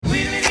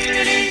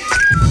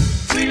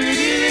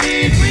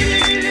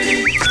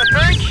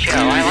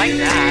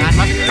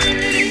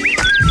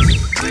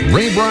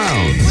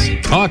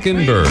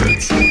Talking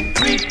Birds.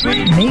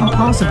 Made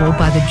possible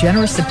by the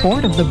generous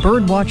support of the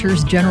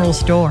Birdwatchers General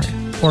Store,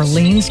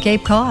 Orleans,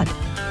 Cape Cod.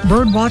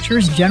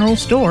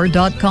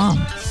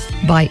 Birdwatchersgeneralstore.com.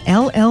 By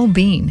LL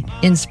Bean,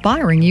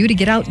 inspiring you to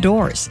get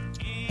outdoors.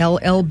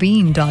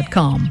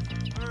 LLbean.com.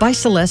 By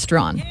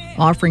Celestron,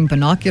 offering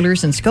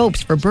binoculars and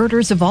scopes for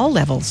birders of all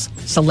levels.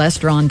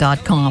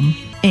 Celestron.com.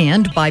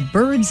 And by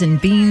Birds and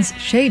Beans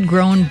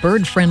shade-grown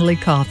bird-friendly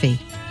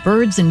coffee.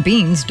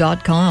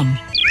 Birdsandbeans.com.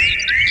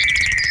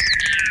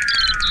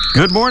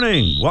 Good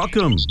morning.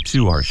 Welcome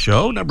to our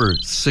show, number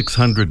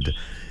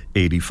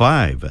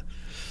 685.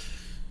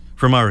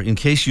 From our In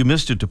Case You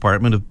Missed It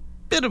department, a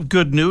bit of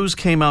good news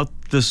came out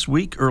this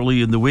week,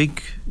 early in the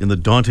week, in the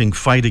daunting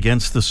fight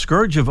against the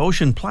scourge of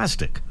ocean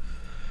plastic.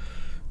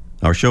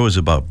 Our show is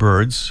about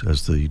birds,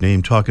 as the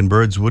name Talking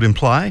Birds would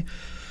imply,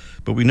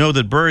 but we know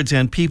that birds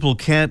and people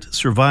can't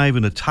survive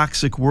in a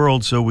toxic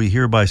world, so we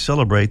hereby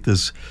celebrate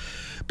this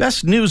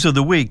best news of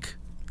the week,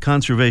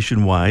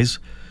 conservation-wise.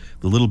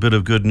 The little bit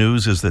of good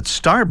news is that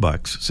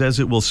Starbucks says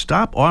it will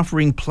stop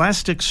offering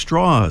plastic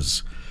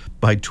straws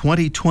by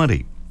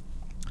 2020.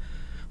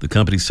 The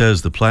company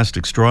says the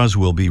plastic straws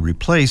will be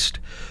replaced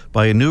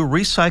by a new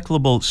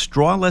recyclable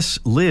strawless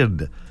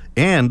lid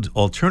and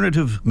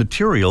alternative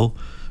material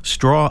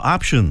straw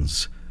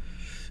options.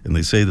 And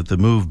they say that the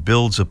move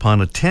builds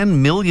upon a $10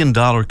 million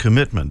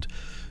commitment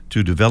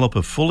to develop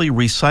a fully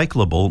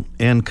recyclable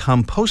and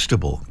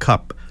compostable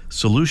cup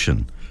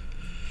solution.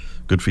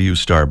 Good for you,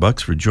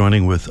 Starbucks, for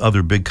joining with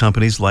other big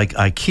companies like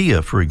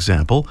IKEA, for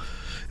example,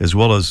 as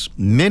well as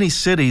many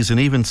cities and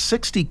even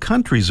 60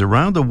 countries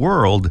around the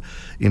world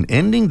in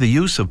ending the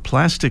use of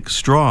plastic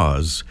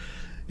straws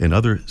and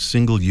other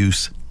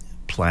single-use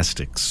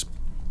plastics.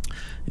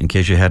 In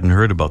case you hadn't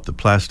heard about the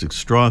plastic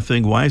straw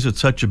thing, why is it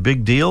such a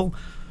big deal?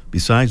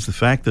 Besides the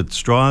fact that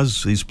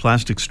straws, these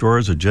plastic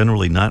straws, are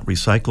generally not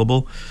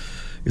recyclable,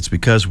 it's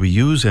because we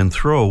use and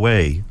throw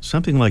away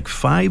something like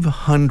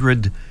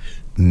 500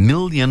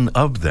 million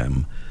of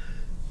them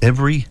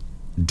every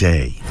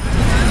day.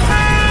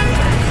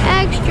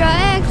 Extra,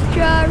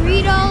 extra,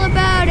 read all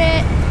about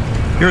it.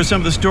 Here are some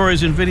of the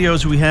stories and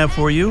videos we have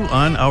for you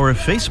on our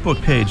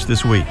Facebook page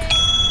this week.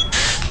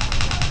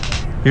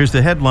 Here's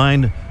the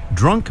headline,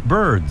 Drunk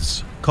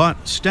Birds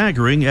Caught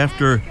Staggering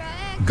After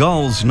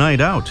Gull's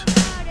Night Out.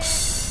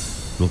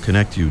 We'll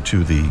connect you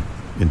to the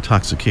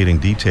intoxicating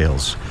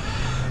details.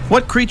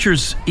 What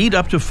creatures eat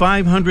up to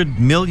 500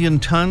 million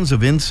tons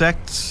of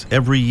insects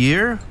every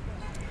year?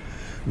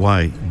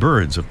 Why,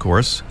 birds, of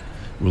course.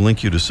 We'll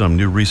link you to some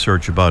new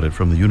research about it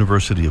from the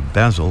University of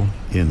Basel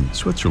in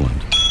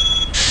Switzerland.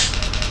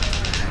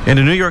 And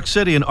in New York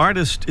City, an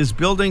artist is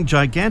building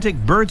gigantic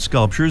bird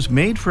sculptures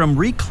made from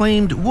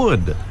reclaimed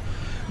wood,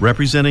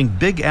 representing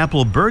Big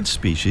Apple bird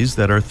species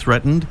that are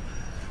threatened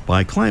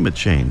by climate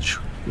change.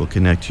 We'll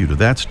connect you to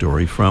that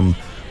story from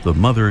the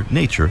Mother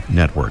Nature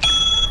Network.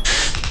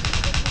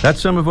 That's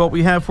some of what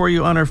we have for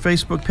you on our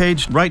Facebook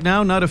page. Right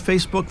now, not a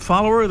Facebook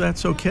follower,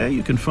 that's okay.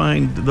 You can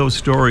find those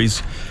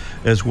stories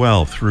as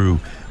well through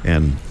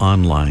an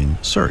online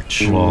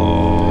search.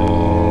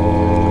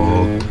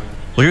 Well,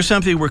 here's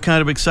something we're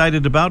kind of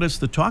excited about. It's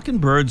the Talking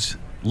Birds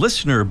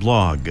listener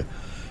blog,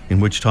 in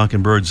which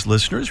Talking Birds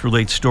listeners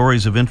relate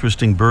stories of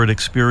interesting bird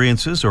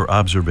experiences or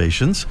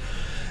observations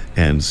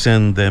and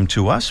send them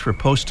to us for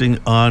posting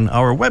on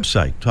our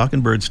website,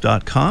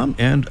 talkingbirds.com,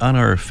 and on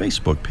our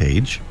Facebook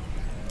page.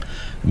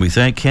 We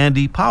thank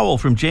Candy Powell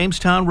from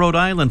Jamestown, Rhode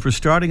Island, for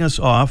starting us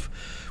off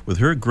with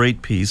her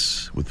great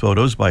piece with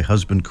photos by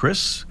husband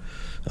Chris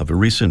of a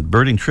recent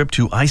birding trip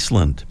to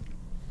Iceland.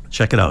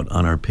 Check it out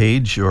on our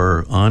page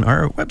or on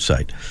our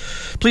website.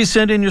 Please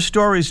send in your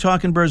stories,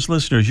 Talking Birds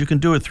listeners. You can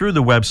do it through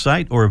the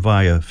website or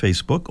via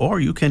Facebook,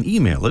 or you can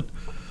email it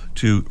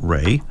to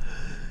Ray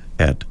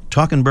at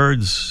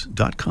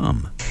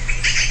talkingbirds.com.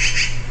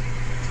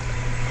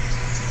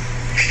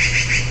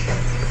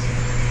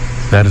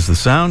 That is the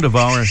sound of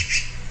our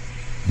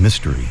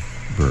mystery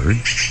bird.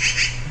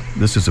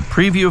 This is a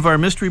preview of our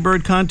mystery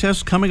bird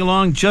contest coming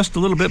along just a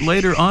little bit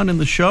later on in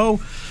the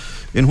show,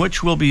 in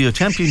which we'll be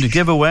attempting to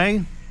give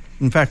away.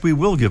 In fact, we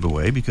will give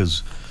away,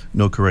 because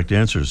no correct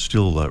answer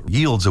still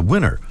yields a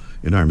winner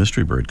in our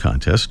mystery bird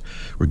contest.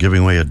 We're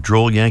giving away a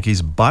Droll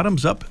Yankees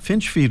bottoms-up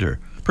finch feeder.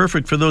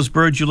 Perfect for those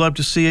birds you love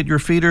to see at your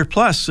feeder,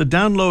 plus a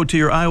download to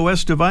your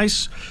iOS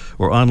device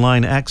or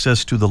online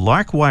access to the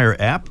Larkwire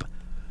app,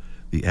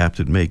 the app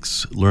that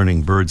makes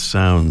learning bird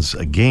sounds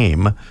a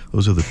game.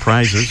 Those are the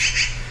prizes.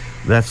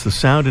 That's the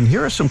sound, and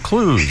here are some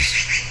clues.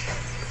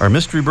 Our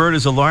mystery bird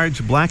is a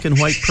large black and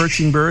white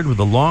perching bird with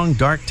a long,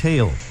 dark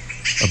tail,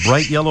 a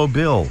bright yellow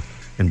bill,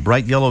 and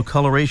bright yellow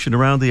coloration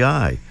around the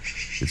eye.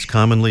 It's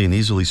commonly and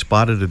easily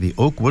spotted in the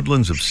oak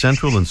woodlands of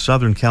central and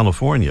southern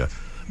California,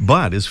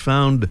 but is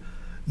found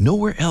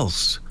nowhere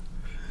else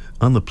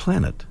on the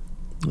planet.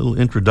 A little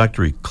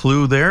introductory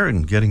clue there,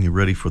 and getting you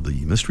ready for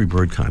the mystery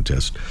bird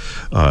contest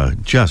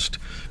just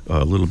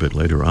a little bit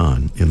later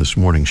on in this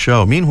morning's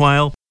show.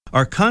 Meanwhile,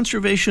 our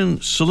conservation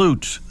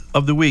salute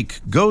of the week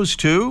goes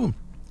to,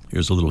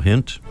 here's a little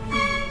hint,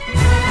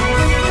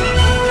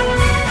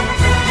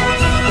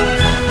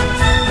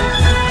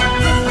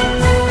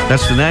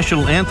 That's the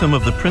national anthem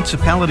of the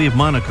Principality of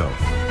Monaco.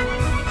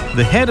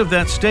 The head of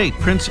that state,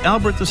 Prince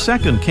Albert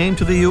II, came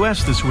to the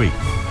U.S. this week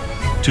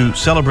to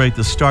celebrate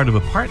the start of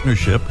a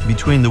partnership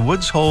between the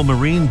Woods Hole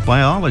Marine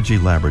Biology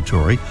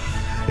Laboratory,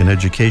 an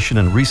education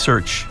and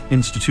research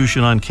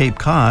institution on Cape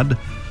Cod,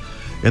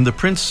 and the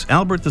Prince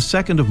Albert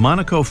II of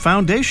Monaco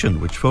Foundation,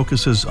 which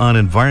focuses on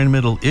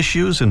environmental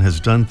issues and has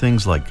done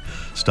things like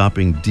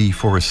stopping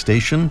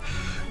deforestation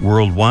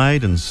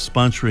worldwide and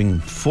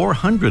sponsoring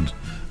 400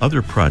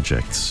 other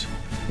projects,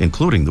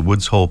 including the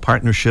Woods Hole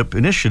Partnership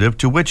Initiative,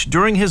 to which,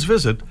 during his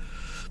visit,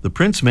 the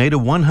Prince made a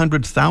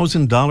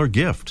 $100,000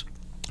 gift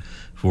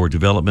for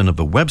development of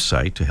a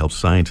website to help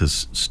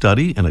scientists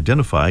study and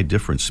identify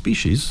different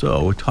species.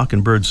 So a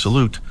talking bird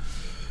salute,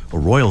 a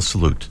royal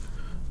salute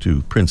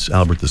to Prince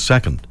Albert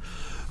II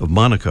of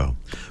Monaco.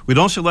 We'd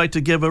also like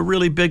to give a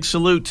really big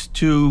salute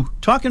to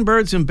Talking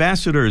Birds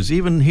ambassadors.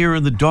 Even here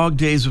in the dog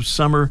days of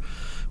summer,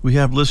 we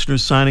have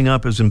listeners signing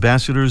up as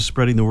ambassadors,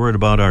 spreading the word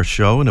about our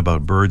show and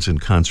about birds and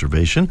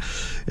conservation.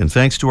 And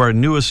thanks to our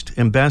newest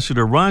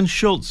ambassador, Ron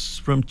Schultz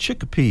from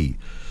Chicopee,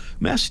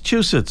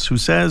 Massachusetts, who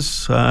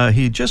says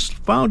he just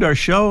found our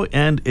show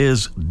and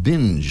is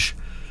binge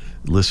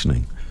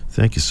listening.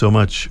 Thank you so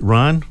much,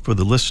 Ron, for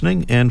the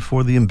listening and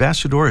for the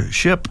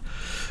ambassadorship.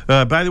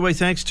 By the way,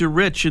 thanks to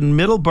Rich in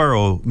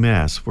Middleborough,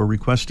 Mass, for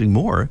requesting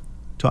more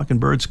Talking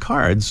Birds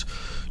cards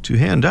to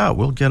hand out.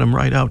 We'll get them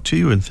right out to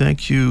you, and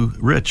thank you,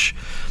 Rich.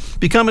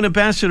 Become an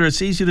ambassador.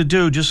 It's easy to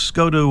do. Just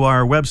go to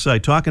our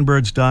website,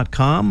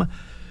 talkingbirds.com,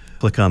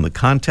 click on the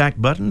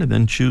contact button, and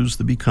then choose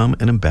the Become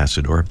an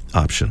Ambassador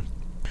option.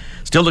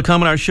 Still to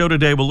come on our show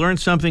today, we'll learn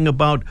something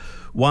about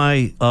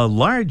why a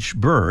large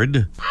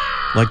bird,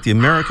 like the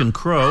American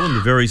crow and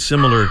the very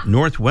similar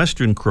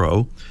northwestern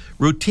crow,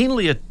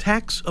 routinely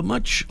attacks a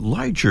much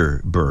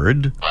larger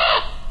bird,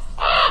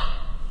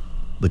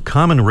 the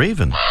common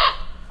raven.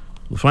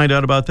 We'll find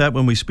out about that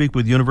when we speak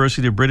with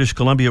University of British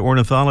Columbia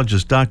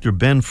ornithologist Dr.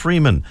 Ben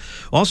Freeman.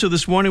 Also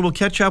this morning, we'll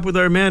catch up with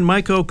our man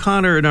Mike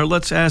O'Connor in our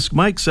Let's Ask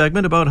Mike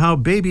segment about how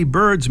baby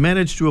birds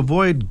manage to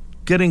avoid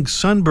getting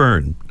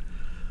sunburn.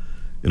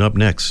 And up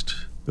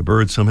next, a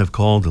bird some have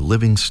called a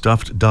living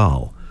stuffed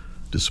doll,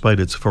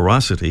 despite its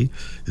ferocity,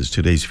 is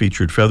today's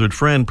featured feathered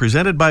friend,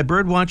 presented by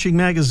Birdwatching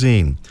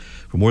Magazine.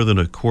 For more than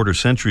a quarter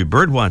century,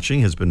 Birdwatching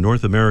has been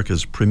North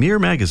America's premier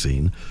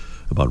magazine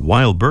about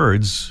wild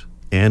birds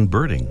and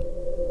birding.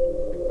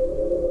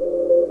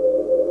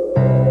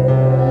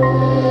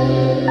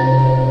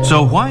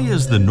 So why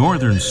is the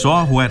northern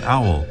saw-whet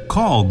owl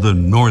called the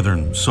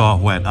northern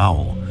saw-whet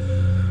owl?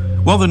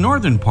 Well, the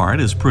northern part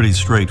is pretty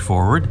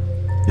straightforward.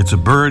 It's a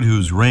bird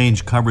whose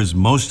range covers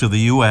most of the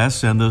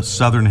U.S. and the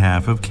southern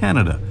half of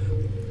Canada.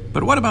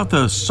 But what about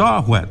the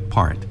saw-whet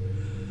part?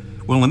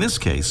 Well, in this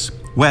case,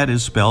 whet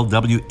is spelled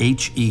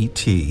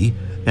W-H-E-T,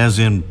 as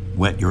in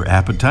whet your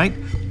appetite,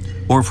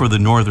 or for the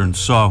northern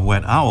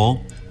saw-whet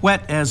owl,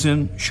 whet as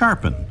in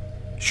sharpen.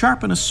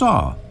 Sharpen a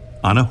saw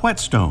on a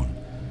whetstone,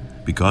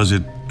 because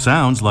it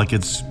sounds like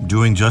it's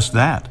doing just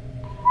that.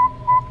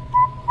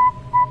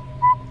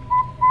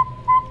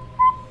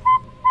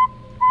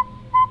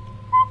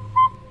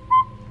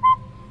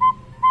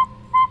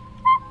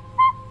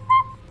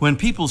 When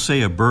people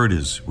say a bird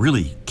is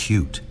really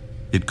cute,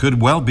 it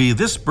could well be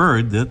this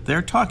bird that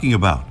they're talking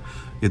about.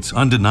 It's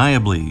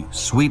undeniably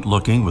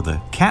sweet-looking with a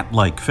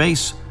cat-like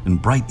face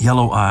and bright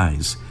yellow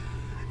eyes.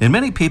 And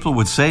many people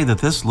would say that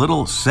this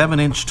little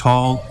 7-inch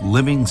tall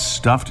living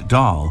stuffed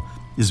doll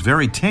is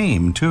very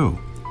tame, too.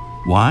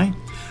 Why?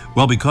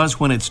 Well, because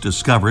when it's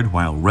discovered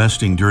while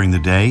resting during the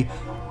day,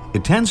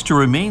 it tends to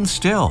remain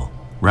still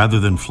rather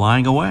than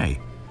flying away.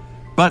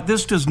 But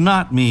this does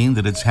not mean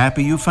that it's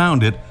happy you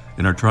found it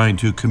and are trying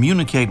to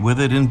communicate with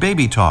it in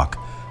baby talk.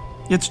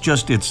 It's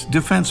just its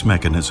defense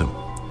mechanism.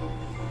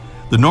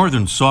 The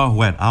northern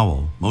saw-whet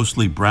owl,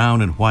 mostly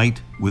brown and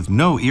white with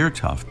no ear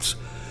tufts,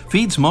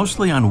 feeds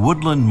mostly on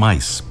woodland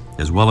mice,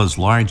 as well as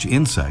large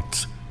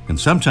insects, and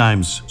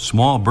sometimes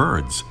small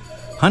birds,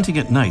 hunting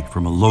at night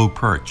from a low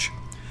perch.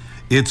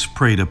 It's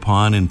preyed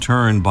upon in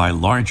turn by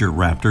larger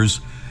raptors,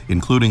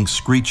 including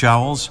screech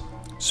owls,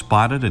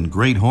 spotted and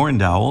great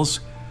horned owls,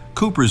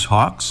 Cooper's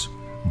hawks,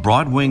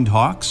 broad-winged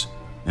hawks,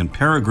 and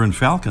peregrine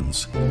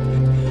falcons.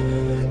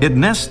 It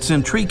nests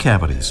in tree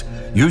cavities,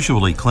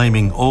 usually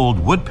claiming old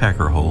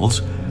woodpecker holes,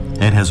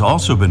 and has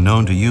also been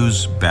known to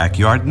use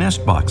backyard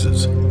nest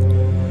boxes.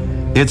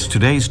 It's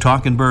today's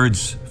Talking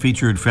Birds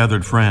featured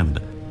feathered friend,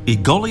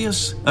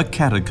 Aegolius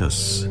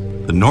acaticus,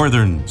 the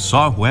northern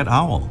saw-whet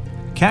owl,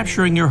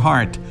 capturing your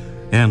heart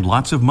and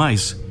lots of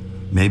mice,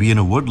 maybe in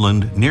a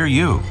woodland near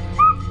you.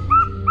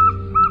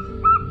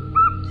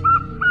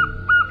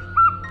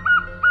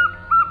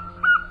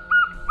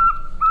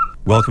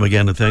 Welcome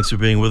again, and thanks for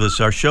being with us.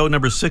 Our show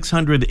number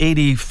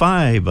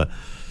 685.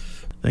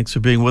 Thanks for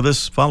being with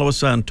us. Follow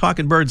us on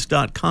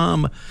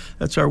talkingbirds.com.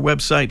 That's our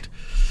website.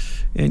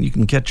 And you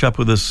can catch up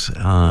with us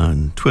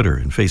on Twitter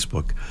and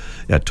Facebook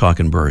at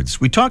Talking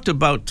Birds. We talked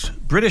about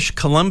British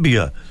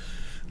Columbia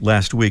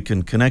last week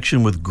in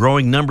connection with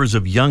growing numbers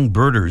of young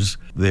birders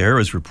there,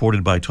 as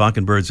reported by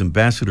Talking Birds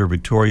Ambassador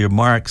Victoria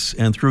Marks,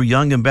 and through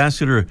young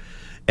Ambassador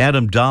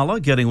Adam Dalla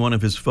getting one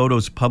of his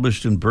photos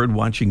published in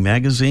Birdwatching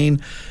magazine,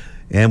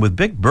 and with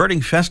big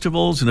birding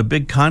festivals and a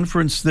big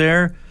conference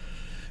there.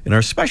 And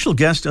our special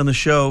guest on the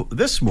show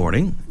this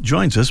morning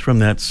joins us from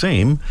that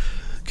same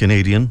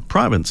Canadian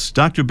province.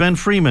 Dr. Ben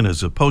Freeman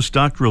is a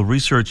postdoctoral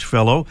research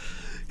fellow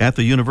at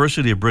the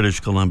University of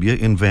British Columbia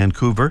in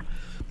Vancouver,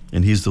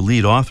 and he's the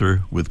lead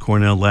author with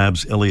Cornell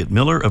Labs' Elliot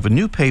Miller of a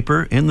new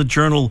paper in the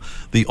journal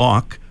The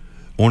Auk,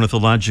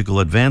 Ornithological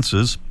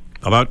Advances,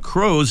 about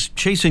crows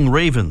chasing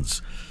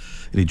ravens.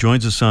 And he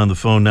joins us on the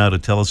phone now to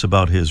tell us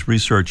about his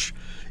research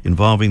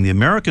involving the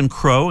American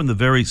crow and the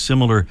very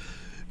similar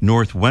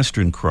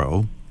northwestern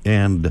crow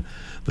and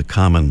the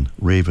common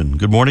raven.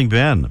 Good morning,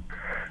 Ben.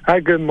 Hi,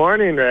 good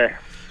morning, Ray.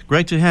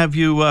 Great to have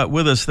you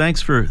with us.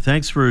 Thanks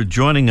for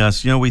joining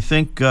us. You know, we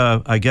think,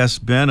 I guess,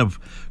 Ben, of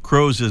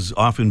crows as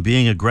often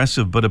being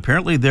aggressive, but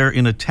apparently they're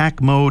in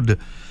attack mode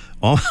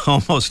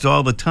almost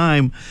all the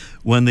time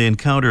when they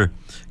encounter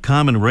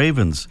common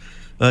ravens.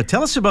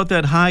 Tell us about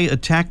that high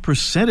attack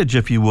percentage,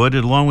 if you would,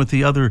 along with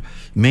the other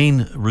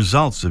main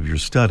results of your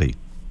study.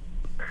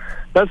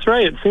 That's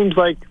right. It seems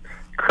like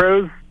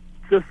crows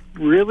just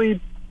really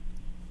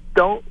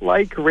don't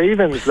like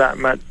ravens that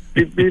much.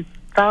 We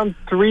found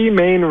three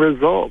main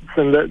results,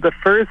 and the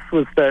first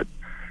was that,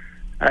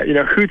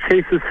 who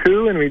chases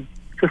who, and we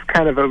just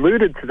kind of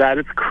alluded to that.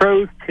 It's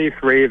crows chase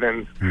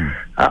ravens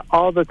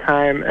all the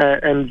time,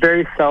 and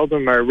very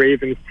seldom are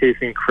ravens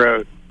chasing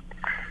crows.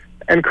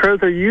 And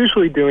crows are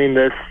usually doing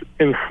this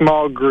in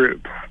small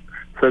groups.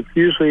 So it's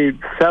usually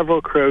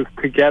several crows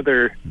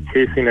together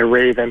chasing a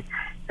raven.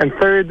 And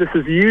third, this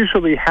is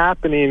usually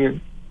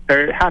happening, or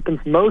it happens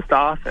most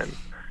often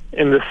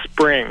in the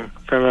spring,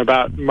 from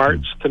about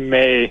March to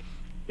May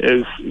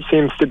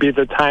seems to be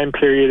the time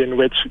period in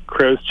which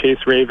crows chase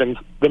ravens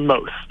the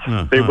most.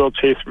 They will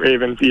chase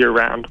ravens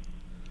year-round.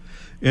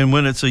 And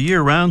when it's a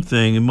year-round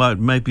thing, it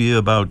might be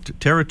about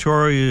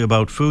territory,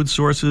 about food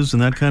sources,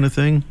 and that kind of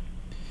thing?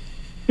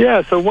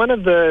 Yeah, so one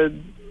of the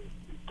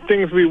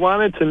things we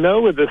wanted to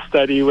know with this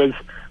study was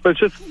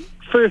just,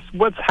 first,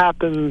 what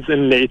happens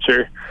in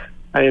nature.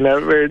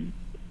 Where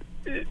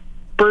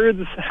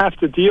birds have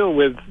to deal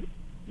with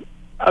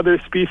other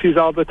species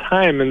all the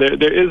time, and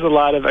there is a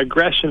lot of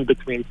aggression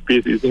between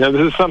species. This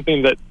is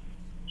something that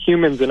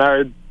humans in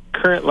our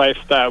current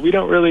lifestyle, we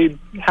don't really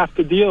have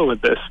to deal with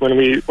this when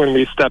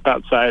we step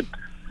outside.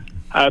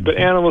 But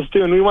animals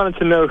do, and we wanted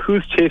to know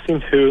who's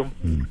chasing who.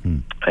 Mm-hmm.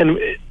 And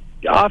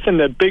often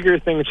the bigger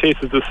thing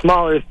chases the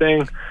smaller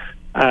thing,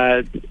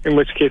 in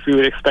which case we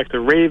would expect a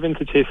raven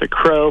to chase a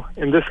crow.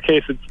 In this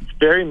case, it's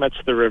very much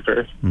the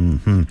reverse.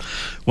 Mm-hmm.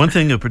 One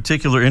thing of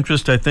particular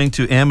interest, I think,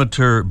 to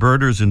amateur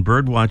birders and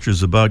bird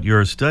watchers about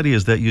your study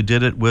is that you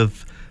did it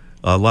with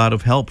a lot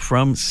of help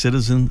from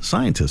citizen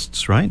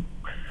scientists, right?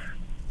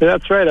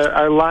 That's right.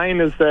 Our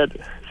line is that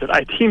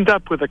I teamed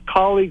up with a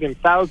colleague and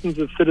thousands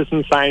of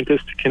citizen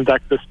scientists to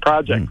conduct this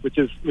project, which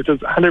is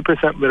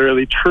 100%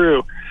 literally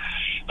true.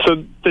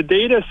 So the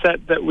data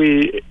set that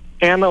we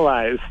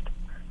analyzed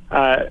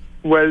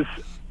was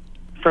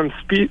from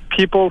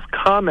people's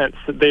comments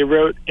that they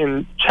wrote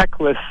in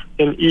checklists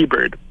in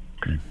eBird.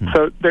 Mm-hmm.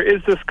 So there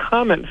is this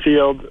comment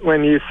field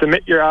when you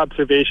submit your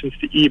observations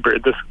to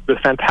eBird, this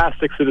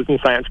fantastic citizen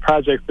science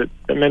project that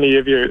many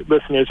of your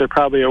listeners are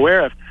probably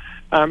aware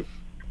of.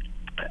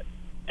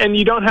 And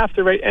you don't have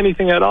to write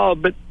anything at all,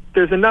 but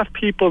there's enough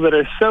people that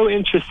are so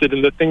interested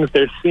in the things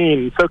they're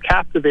seeing, so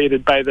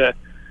captivated by the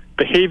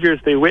behaviors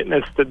they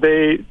witness, that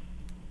they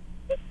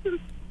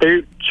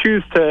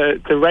choose to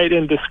write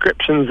in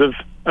descriptions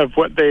of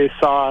what they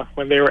saw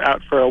when they were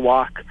out for a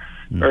walk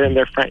or in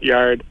their front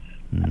yard.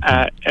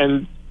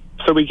 And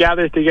so we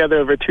gathered together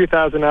over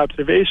 2,000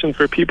 observations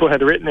where people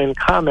had written in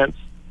comments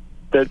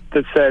that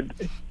said,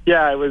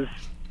 yeah, I was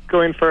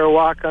going for a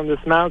walk on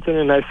this mountain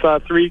and I saw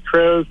three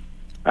crows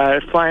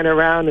flying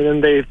around,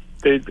 and then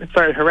they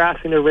started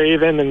harassing a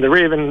raven, and the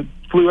raven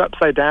flew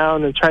upside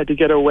down and tried to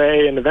get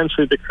away, and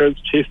eventually the crows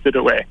chased it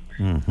away.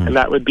 Mm-hmm. And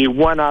that would be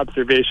one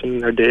observation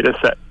in our data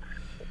set.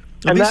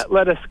 And that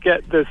let us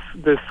get this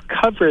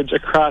coverage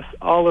across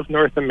all of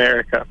North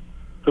America.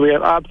 So we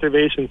have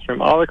observations from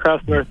all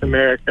across North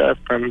America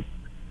from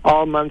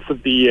all months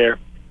of the year.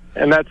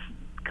 And that's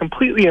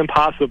completely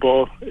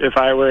impossible if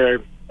I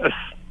were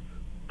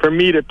for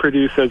me to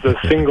produce as a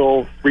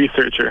single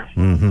researcher.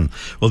 Mm-hmm.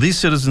 Well, these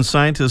citizen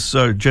scientists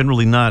are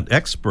generally not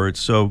experts,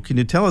 so can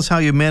you tell us how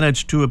you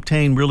managed to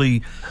obtain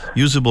really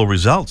usable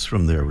results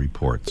from their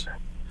reports?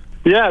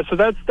 Yeah, so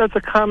that's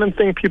a common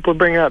thing people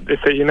bring up. They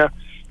say,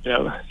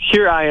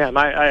 here I am.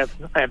 I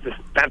have this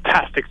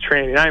fantastic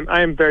training.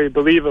 I am very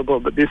believable,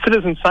 but these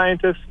citizen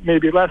scientists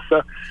maybe less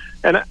so.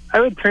 And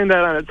I would turn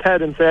that on its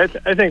head and say,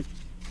 I think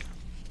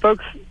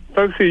folks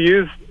who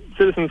use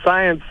citizen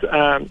science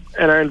and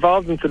are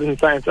involved in citizen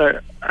science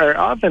are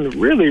often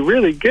really,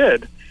 really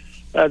good.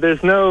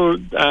 There's no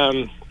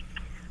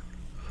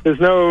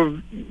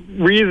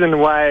reason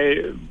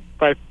why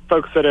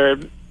folks that are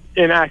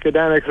in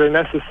academics are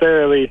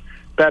necessarily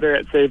better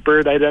at, say,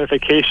 bird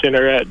identification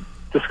or at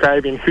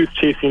describing who's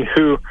chasing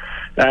who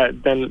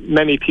than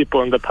many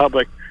people in the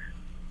public.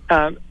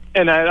 And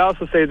I'd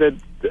also say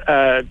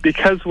that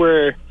because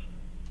we're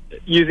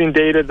using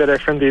data that are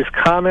from these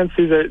comments,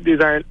 these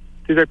are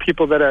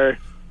people that are,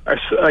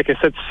 like I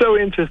said, so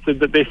interested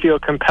that they feel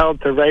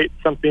compelled to write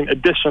something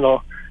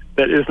additional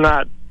that is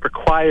not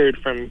required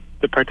from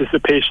the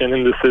participation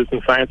in the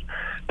citizen science.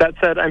 That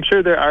said, I'm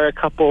sure there are a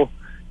couple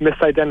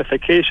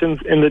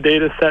misidentifications in the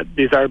data set.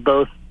 These are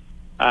both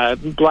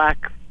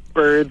black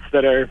birds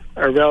that are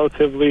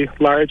relatively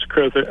large.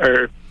 Crows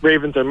or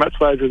ravens are much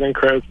larger than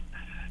crows.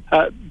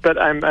 But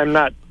I'm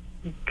not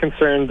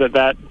concerned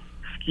that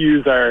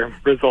skews our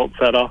results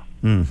at all.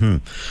 Mm-hmm.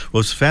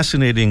 Well, it's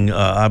fascinating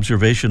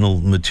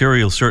observational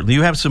material, certainly.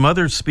 You have some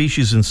other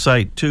species in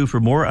sight, too, for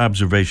more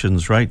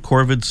observations, right?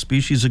 Corvid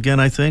species again,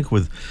 I think,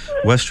 with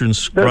western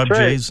scrub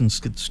jays and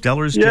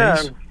Steller's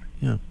jays?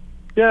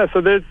 Yeah,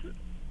 so there's,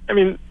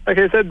 like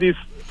I said,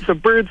 so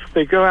birds,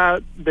 they go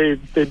out, they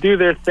do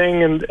their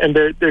thing, and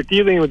they're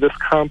dealing with this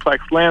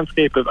complex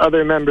landscape of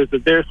other members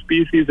of their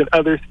species and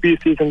other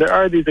species, and there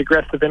are these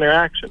aggressive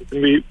interactions.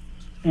 And we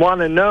want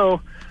to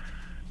know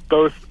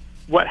both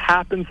what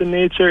happens in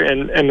nature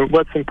and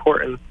what's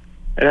important.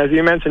 And as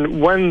you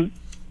mentioned, one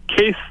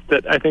case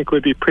that I think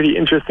would be pretty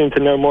interesting to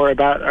know more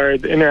about are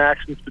the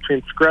interactions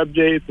between scrub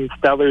jays and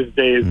Steller's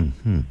jays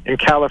in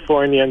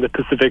California and the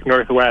Pacific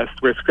Northwest,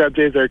 where scrub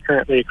jays are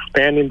currently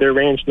expanding their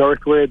range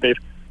northward.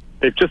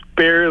 They've just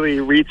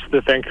barely reached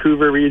the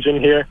Vancouver region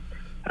here,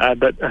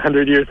 but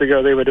 100 years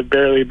ago they would have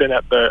barely been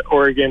at the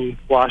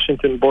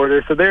Oregon-Washington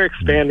border, so they're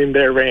expanding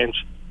their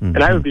range.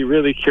 And I would be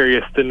really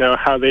curious to know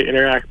how they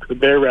interact with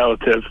their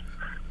relative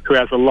who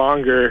has a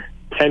longer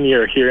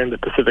tenure here in the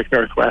Pacific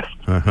Northwest.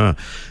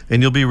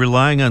 And you'll be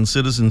relying on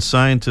citizen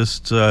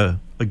scientists,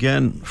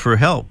 again, for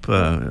help,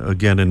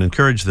 and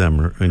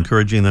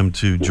encouraging them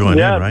to join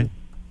in, right?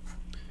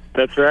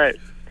 That's right.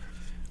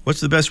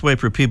 What's the best way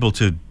for people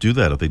to do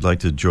that if they'd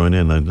like to join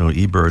in? I know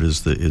eBird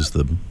is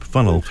the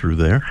funnel through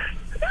there.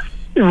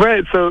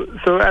 Right. So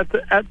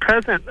at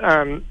present,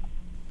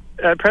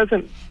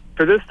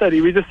 for this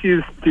study, we just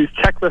use these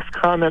checklist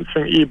comments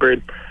from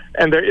eBird,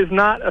 and there is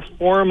not a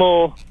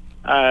formal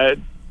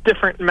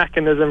different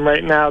mechanism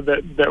right now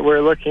that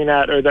we're looking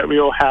at or that we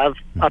will have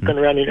up and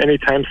running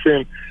anytime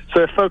soon.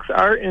 So if folks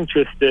are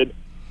interested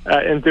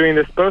in doing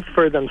this both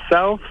for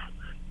themselves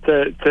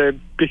to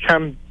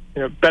become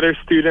better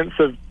students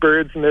of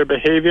birds and their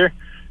behavior,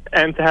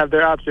 and to have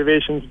their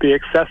observations be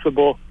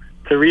accessible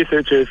to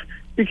researchers,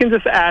 you can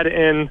just add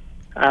in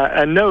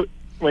a note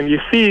when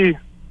you see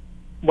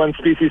one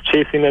species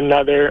chasing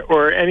another,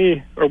 or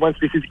one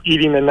species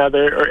eating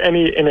another, or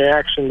any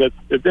interaction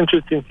that's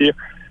interesting to you.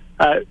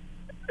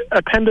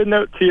 Append a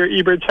note to your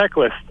eBird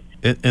checklist,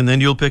 and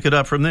then you'll pick it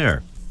up from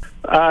there.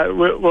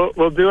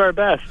 We'll do our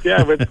best,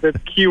 with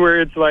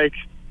keywords like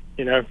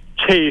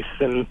chase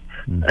and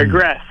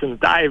aggress and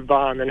dive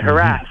bomb and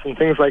harass and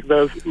things like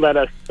those. Let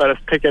us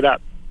pick it up.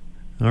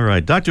 All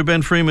right. Dr.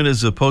 Ben Freeman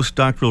is a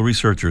postdoctoral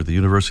researcher at the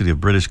University of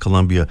British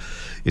Columbia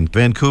in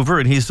Vancouver,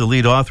 and he's the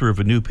lead author of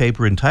a new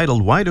paper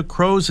entitled Why Do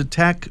Crows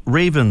Attack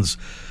Ravens?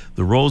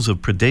 The Roles of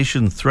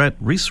Predation, Threat,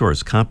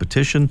 Resource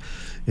Competition,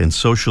 and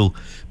Social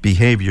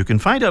Behavior. You can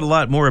find out a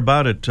lot more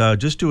about it.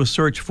 Just do a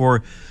search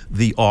for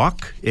the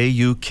Auk,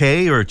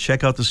 A-U-K, or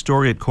check out the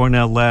story at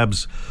Cornell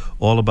Labs,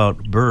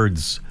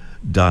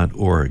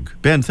 allaboutbirds.org.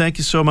 Ben, thank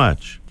you so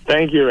much.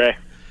 Thank you, Ray.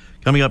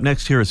 Coming up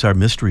next here is our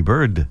Mystery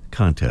Bird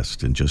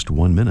contest in just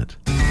 1 minute.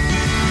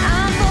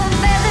 I'm for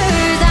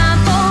feathers, I'm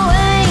for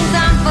wings,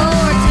 I'm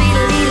for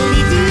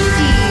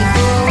tweedledee-doo-dee,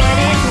 for what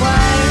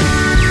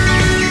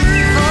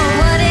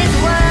it's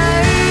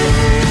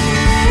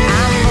worth,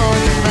 I'm for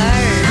the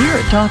birds. Here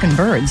at Talkin'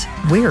 Birds,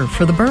 we're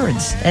for the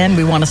birds. And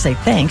we want to say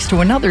thanks to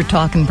another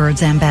Talkin'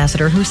 Birds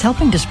ambassador who's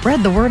helping to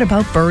spread the word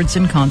about birds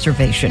and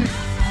conservation.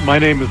 My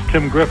name is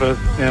Tim Griffith,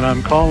 and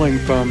I'm calling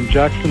from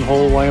Jackson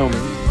Hole, Wyoming.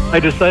 I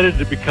decided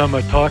to become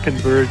a Talkin'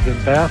 Birds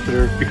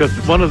ambassador because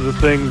one of the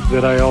things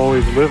that I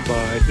always live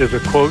by is a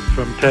quote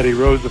from Teddy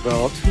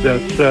Roosevelt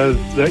that says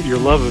that your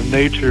love of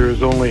nature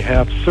is only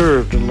half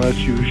served unless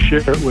you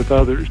share it with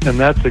others. And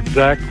that's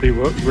exactly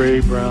what Ray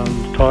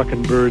Brown's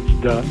Talkin' Birds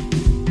does.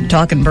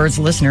 Talkin' Birds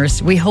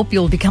listeners, we hope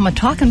you'll become a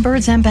Talkin'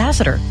 Birds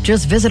ambassador.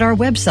 Just visit our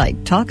website,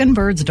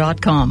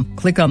 talkinbirds.com.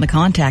 Click on the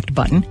contact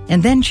button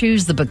and then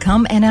choose the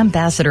Become an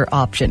Ambassador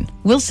option.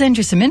 We'll send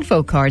you some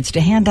info cards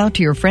to hand out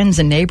to your friends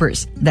and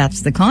neighbors.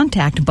 That's the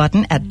contact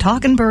button at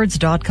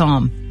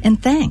talkinbirds.com.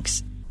 And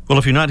thanks. Well,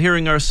 if you're not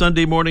hearing our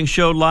Sunday morning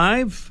show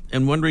live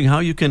and wondering how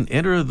you can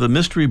enter the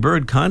Mystery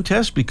Bird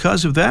contest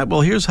because of that,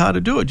 well, here's how to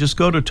do it. Just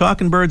go to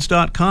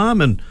talkinbirds.com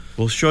and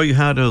we'll show you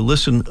how to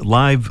listen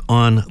live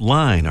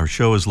online. Our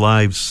show is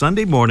live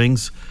Sunday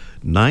mornings,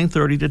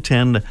 9:30 to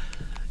 10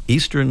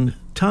 Eastern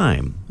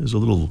Time. There's a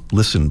little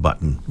listen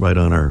button right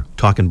on our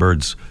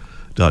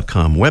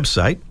talkinbirds.com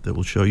website that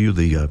will show you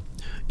the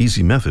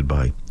easy method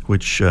by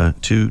which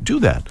to do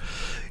that.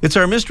 It's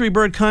our Mystery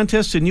Bird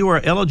Contest, and you are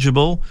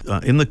eligible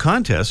in the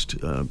contest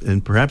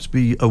and perhaps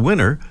be a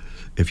winner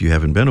if you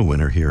haven't been a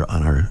winner here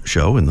on our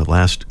show in the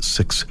last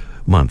 6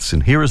 months.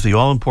 And here is the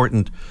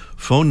all-important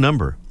phone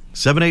number,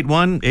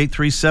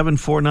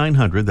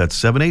 781-837-4900. That's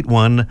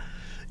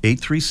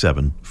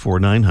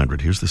 781-837-4900.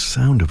 Here's the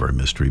sound of our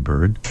mystery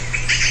bird.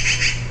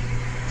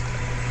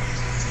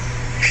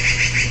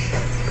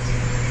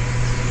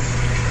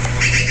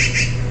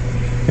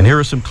 And here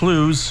are some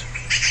clues.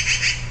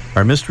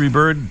 Our mystery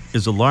bird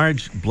is a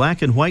large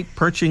black and white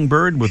perching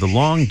bird with a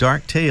long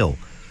dark tail,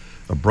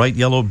 a bright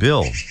yellow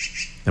bill,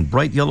 and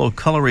bright yellow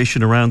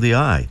coloration around the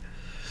eye.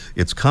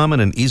 It's common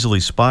and easily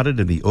spotted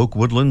in the oak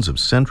woodlands of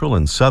central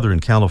and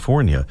southern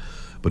California,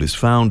 but is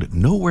found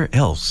nowhere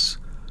else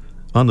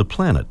on the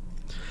planet.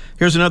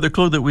 Here's another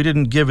clue that we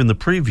didn't give in the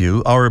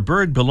preview. Our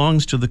bird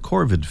belongs to the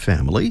corvid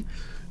family,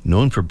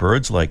 known for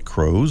birds like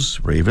crows,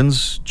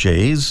 ravens,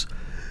 jays,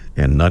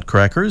 and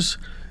nutcrackers,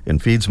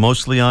 and feeds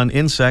mostly on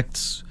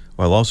insects,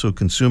 while also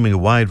consuming a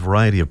wide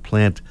variety of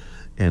plant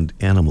and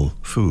animal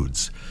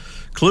foods.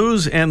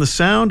 Clues and the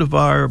sound of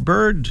our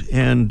bird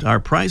and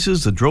our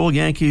prizes, the Droll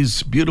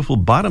Yankees' beautiful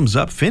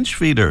bottoms-up finch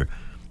feeder,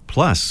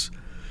 plus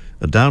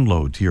a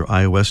download to your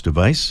iOS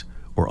device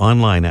or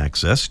online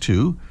access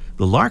to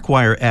the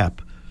Larkwire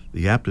app,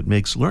 the app that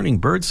makes learning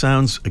bird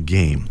sounds a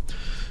game.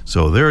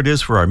 So there it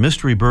is for our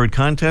Mystery Bird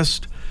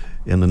Contest,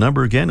 and the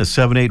number again is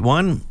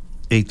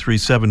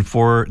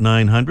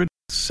 781-837-4900,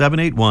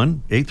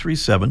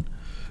 781-837-4900.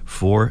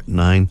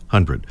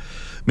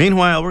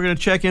 Meanwhile, we're going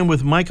to check in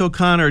with Mike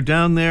O'Connor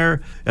down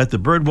there at the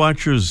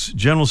Birdwatchers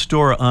General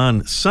Store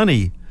on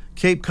sunny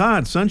Cape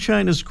Cod.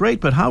 Sunshine is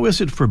great, but how is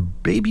it for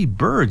baby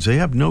birds? They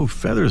have no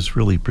feathers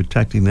really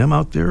protecting them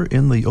out there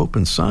in the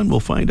open sun.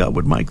 We'll find out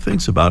what Mike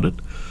thinks about it.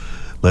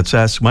 Let's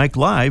ask Mike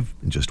live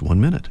in just 1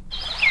 minute.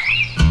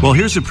 Well,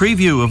 here's a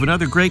preview of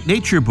another great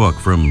nature book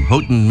from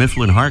Houghton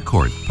Mifflin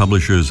Harcourt,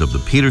 publishers of the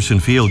Peterson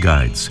Field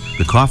Guides,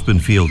 the Kaufman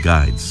Field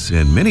Guides,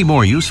 and many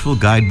more useful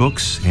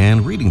guidebooks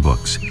and reading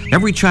books.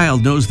 Every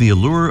child knows the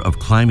allure of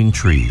climbing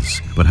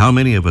trees, but how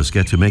many of us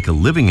get to make a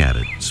living at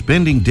it,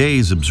 spending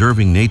days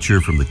observing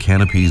nature from the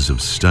canopies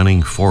of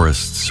stunning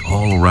forests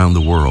all around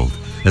the world?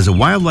 As a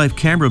wildlife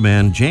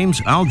cameraman, James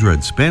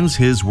Aldred spends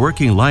his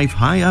working life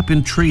high up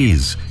in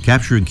trees,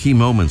 capturing key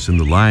moments in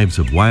the lives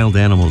of wild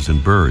animals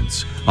and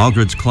birds.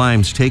 Aldred's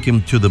climbs take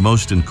him to the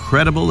most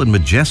incredible and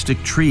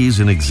majestic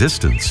trees in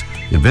existence.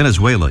 In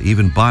Venezuela,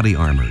 even body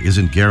armor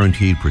isn't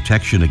guaranteed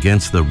protection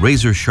against the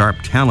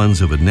razor-sharp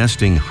talons of a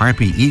nesting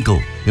harpy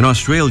eagle. In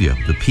Australia,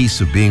 the peace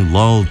of being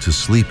lulled to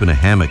sleep in a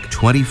hammock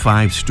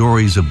 25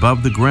 stories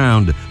above the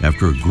ground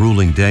after a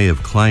grueling day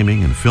of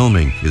climbing and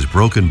filming is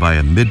broken by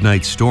a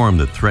midnight storm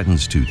that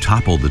threatens to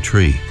topple the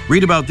tree.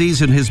 Read about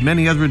these and his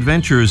many other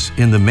adventures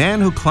in The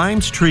Man Who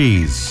Climbs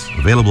Trees,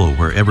 available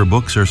wherever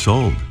books are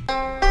sold.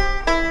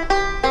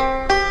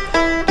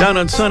 Down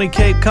on sunny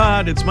Cape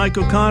Cod, it's Mike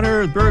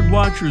O'Connor,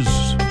 Birdwatchers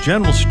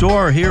General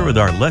Store, here with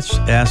our Let's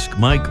Ask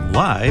Mike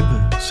Live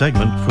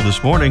segment for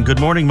this morning. Good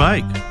morning,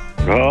 Mike.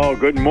 Oh,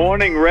 good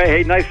morning, Ray.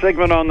 Hey, nice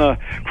segment on the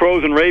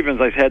crows and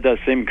ravens. I've had that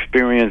same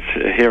experience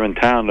here in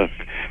town a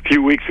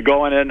few weeks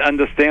ago, and I didn't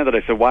understand it.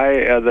 I said, why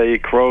are the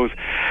crows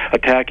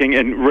attacking?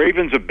 And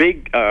ravens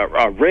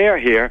are rare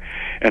here,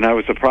 and I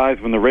was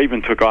surprised when the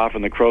raven took off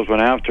and the crows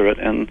went after it,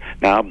 and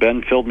now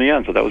Ben filled me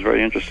in, so that was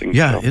very interesting.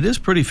 Yeah, it is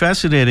pretty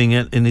fascinating,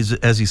 and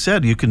as he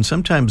said, you can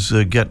sometimes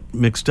get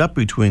mixed up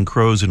between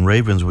crows and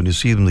ravens when you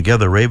see them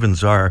together.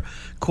 Ravens are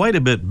quite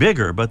a bit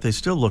bigger, but they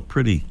still look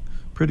pretty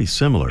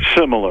similar.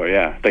 Similar,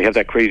 yeah. They have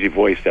that crazy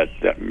voice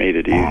that made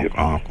it easy.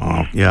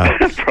 Yeah.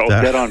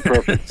 Dead on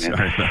purpose. Sorry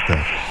about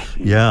that.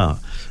 Yeah.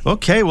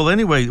 Okay, well,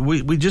 anyway,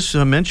 we just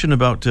mentioned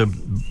about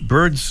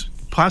birds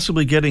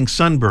possibly getting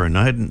sunburn.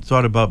 I hadn't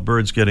thought about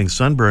birds getting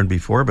sunburn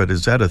before, but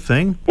is that a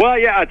thing? Well,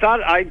 yeah, I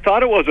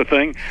thought it was a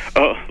thing.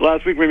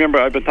 Last week, remember,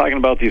 I've been talking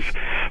about these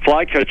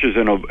flycatchers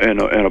in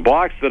a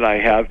box that I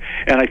have,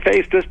 and I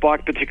face this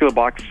particular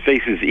box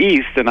faces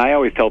east, and I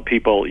always tell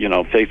people,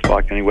 face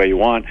box any way you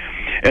want.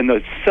 And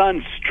the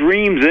sun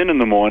streams in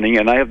the morning,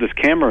 and I have this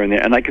camera in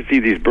there, and I can see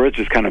these birds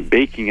just kind of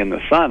baking in the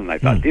sun. And I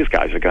thought, these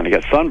guys are going to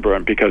get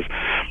sunburned because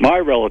my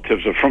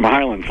relatives are from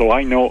Ireland, so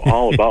I know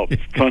all about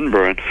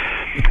sunburn.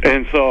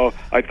 And so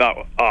I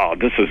thought, oh,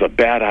 this is a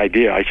bad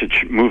idea. I should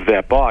move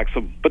that box.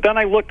 But then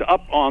I looked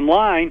up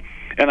online,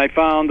 and I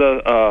found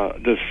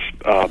this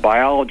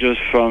biologist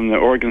from the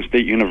Oregon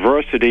State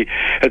University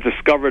has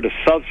discovered a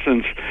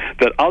substance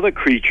that other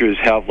creatures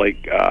have,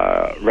 like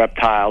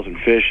reptiles and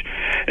fish.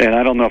 And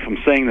I don't know if I'm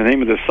saying the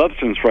name of this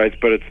substance right,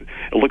 but it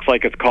looks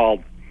like it's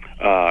called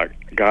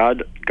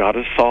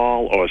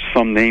Goddesol or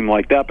some name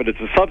like that. But it's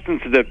a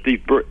substance that these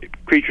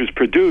creatures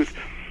produce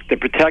that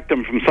protect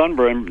them from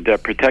sunburn,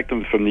 that protect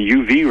them from the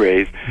UV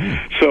rays.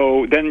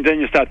 So then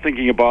you start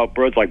thinking about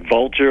birds like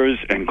vultures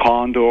and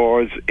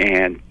condors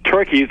and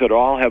turkeys that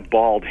all have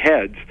bald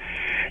heads.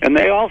 And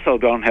they also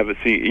don't have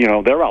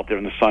they're out there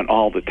in the sun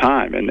all the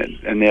time,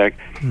 and they're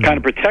kind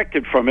of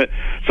protected from it.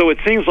 So it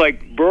seems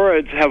like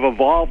birds have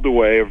evolved a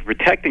way of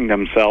protecting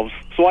themselves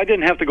So I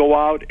didn't have to go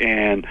out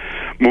and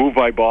move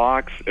my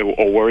box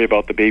or worry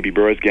about the baby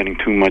birds getting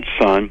too much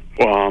sun.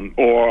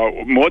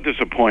 Or more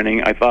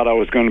disappointing, I thought I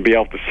was going to be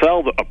able to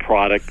sell a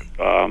product,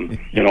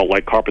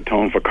 like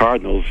Carpetone for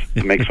cardinals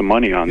to make some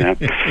money on that.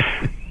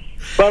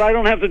 But I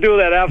don't have to do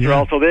that after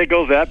all, so there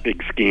goes that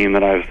big scheme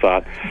that I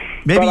thought.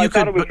 I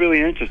thought it was really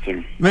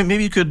interesting.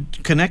 Maybe you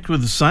could connect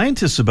with the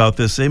scientists about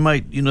this. They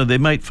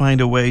might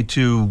find a way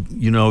to,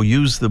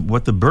 use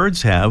what the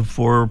birds have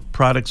for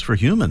products for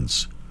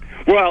humans.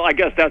 Well, I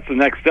guess that's the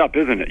next step,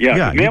 isn't it?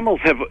 Yeah. Mammals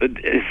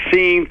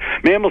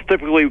mammals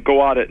typically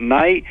go out at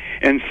night,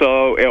 and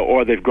so,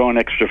 or they've grown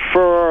extra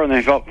fur, and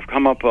they've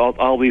come up with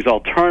all these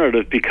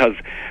alternatives because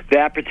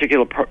that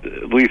particular,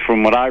 at least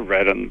from what I've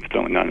read, I'm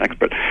certainly not an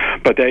expert,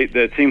 but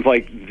it seems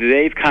like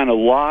they've kind of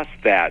lost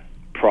that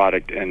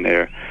product in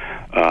their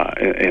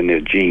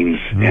genes,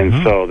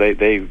 and so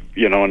they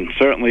and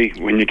certainly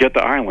when you get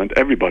to Ireland,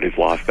 everybody's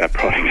lost that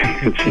product in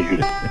their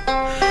genes.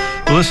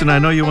 Well, listen, I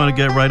know you want to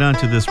get right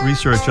onto this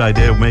research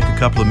idea. We'll make a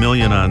couple of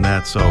million on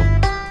that, so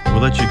we'll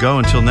let you go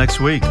until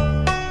next week.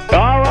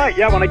 All right,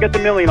 when I get the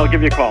million, I'll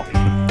give you a call.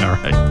 All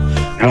right.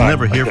 We'll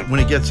never hear when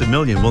he gets a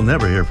million. We'll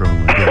never hear from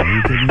him again. Are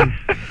you kidding me?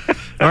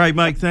 All right,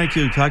 Mike, thank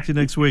you. Talk to you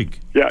next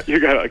week. Yeah, you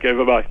got it. Okay,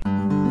 bye-bye.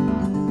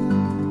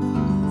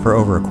 For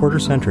over a quarter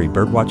century,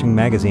 Birdwatching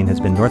Magazine has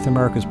been North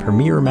America's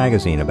premier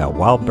magazine about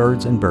wild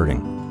birds and birding.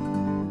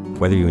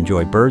 Whether you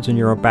enjoy birds in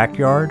your own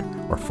backyard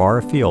or far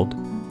afield,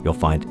 you'll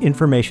find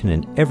information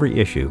in every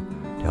issue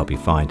to help you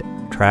find,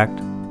 track,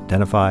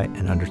 identify,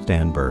 and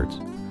understand birds.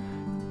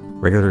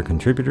 Regular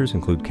contributors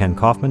include Ken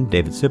Kaufman,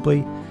 David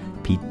Sibley,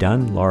 Pete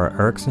Dunn, Laura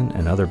Erickson,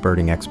 and other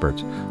birding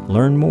experts.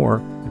 Learn more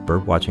at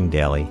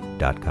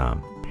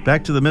birdwatchingdaily.com.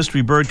 Back to the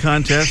mystery bird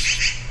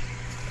contest.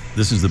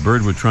 This is the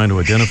bird we're trying to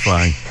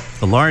identify.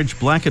 A large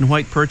black and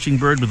white perching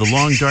bird with a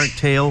long dark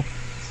tail,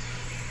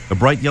 a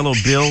bright yellow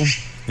bill,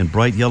 and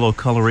bright yellow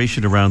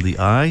coloration around the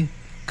eye.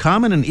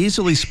 Common and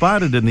easily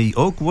spotted in the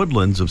oak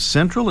woodlands of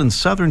central and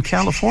southern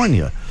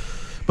California.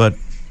 But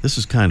this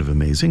is kind of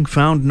amazing.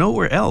 Found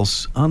nowhere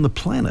else on the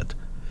planet.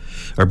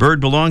 Our bird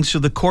belongs to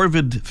the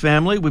corvid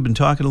family. We've been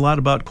talking a lot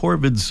about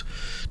corvids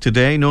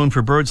today, known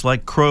for birds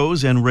like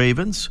crows and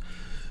ravens,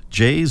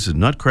 jays and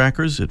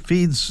nutcrackers. It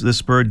feeds,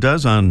 this bird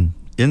does, on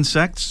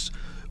insects,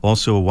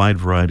 also a wide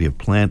variety of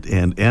plant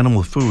and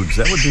animal foods.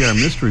 That would be our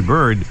mystery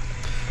bird.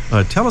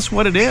 Tell us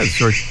what it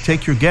is, or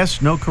take your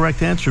guess. No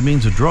correct answer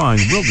means a drawing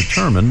will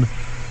determine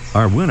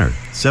our winner.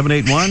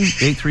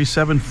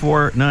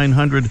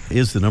 781-837-4900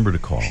 is the number to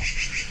call.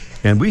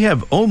 And we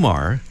have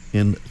Omar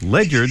in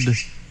Ledyard,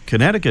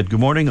 Connecticut. Good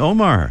morning,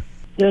 Omar.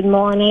 Good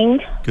morning.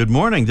 Good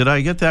morning. Did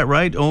I get that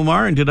right,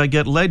 Omar? And did I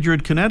get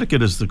Ledyard,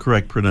 Connecticut is the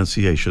correct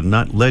pronunciation,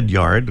 not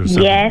Ledyard or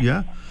something? Yes.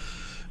 Yeah?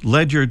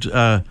 Ledyard,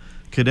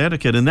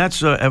 Connecticut. And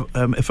that's,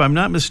 if I'm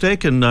not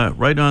mistaken,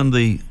 right on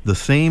the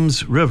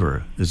Thames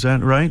River. Is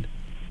that right?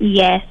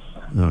 Yes.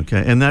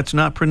 Okay. And that's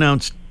not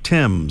pronounced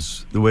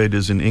Thames the way it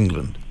is in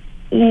England?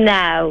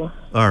 No.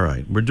 All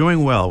right. We're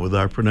doing well with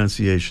our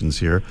pronunciations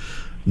here.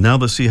 Now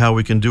let's see how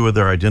we can do with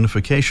our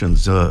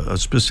identifications,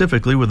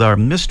 specifically with our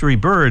mystery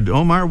bird.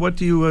 Omar, what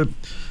do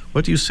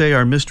you say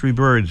our mystery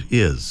bird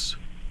is?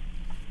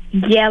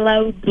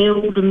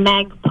 Yellow-billed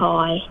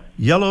magpie.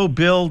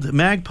 Yellow-billed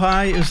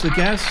magpie is the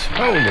guess?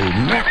 Holy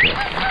mackerel.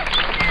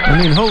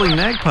 Holy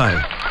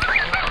magpie.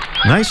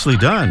 Nicely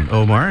done,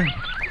 Omar.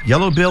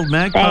 Yellow-billed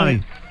magpie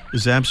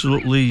is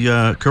absolutely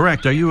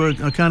correct. Are you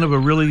a kind of a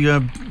really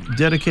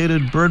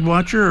dedicated bird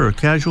watcher or a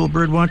casual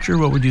bird watcher?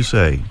 What would you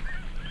say?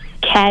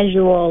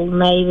 Casual,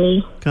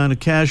 maybe. Kind of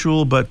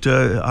casual, but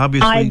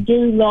obviously... I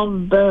do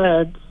love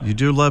birds. You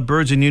do love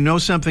birds, and you know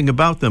something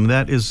about them.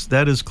 That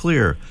is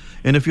clear.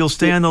 And if you'll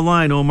stay on the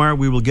line, Omar,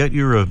 we will get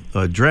your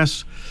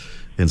address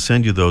and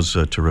send you those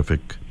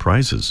terrific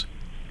prizes.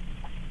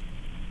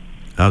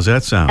 How's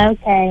that sound?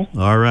 Okay.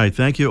 All right.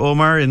 Thank you,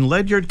 Omar. In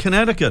Ledyard,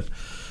 Connecticut,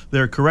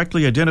 they're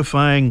correctly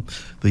identifying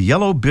the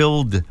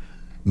yellow-billed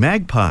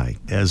magpie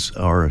as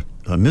our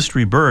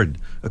mystery bird,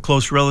 a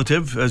close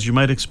relative, as you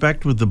might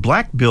expect, with the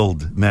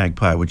black-billed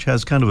magpie, which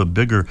has kind of a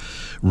bigger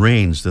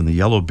range than the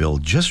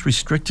yellow-billed, just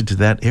restricted to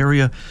that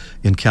area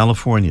in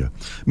California.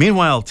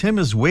 Meanwhile, Tim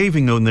is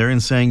waving on there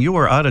and saying, you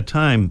are out of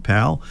time,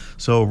 pal,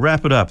 so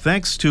wrap it up.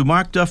 Thanks to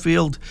Mark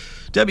Duffield,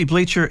 Debbie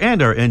Bleacher,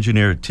 and our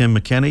engineer, Tim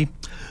McKenney.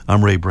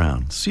 I'm Ray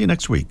Brown. See you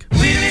next week.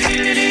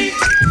 The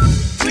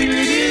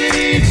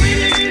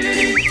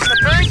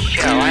Bird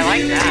Show. I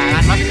like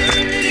that. I love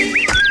it.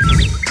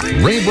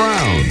 Ray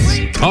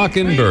Brown's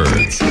Talkin'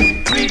 Birds.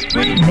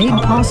 Made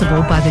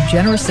possible by the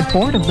generous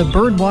support of the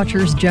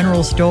Birdwatchers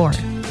General Store,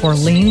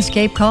 Orleans,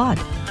 Cape Cod.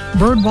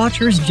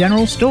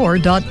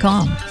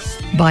 Birdwatchersgeneralstore.com.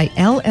 By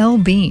LL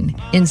Bean,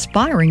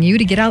 inspiring you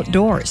to get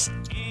outdoors.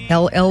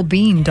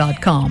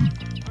 LLbean.com.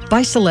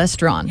 By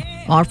Celestron,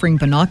 offering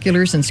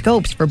binoculars and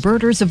scopes for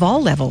birders of all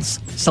levels.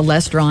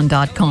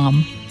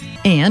 Celestron.com.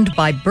 And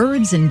by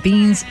Birds and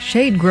Beans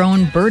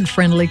shade-grown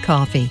bird-friendly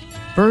coffee.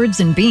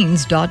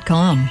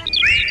 Birdsandbeans.com.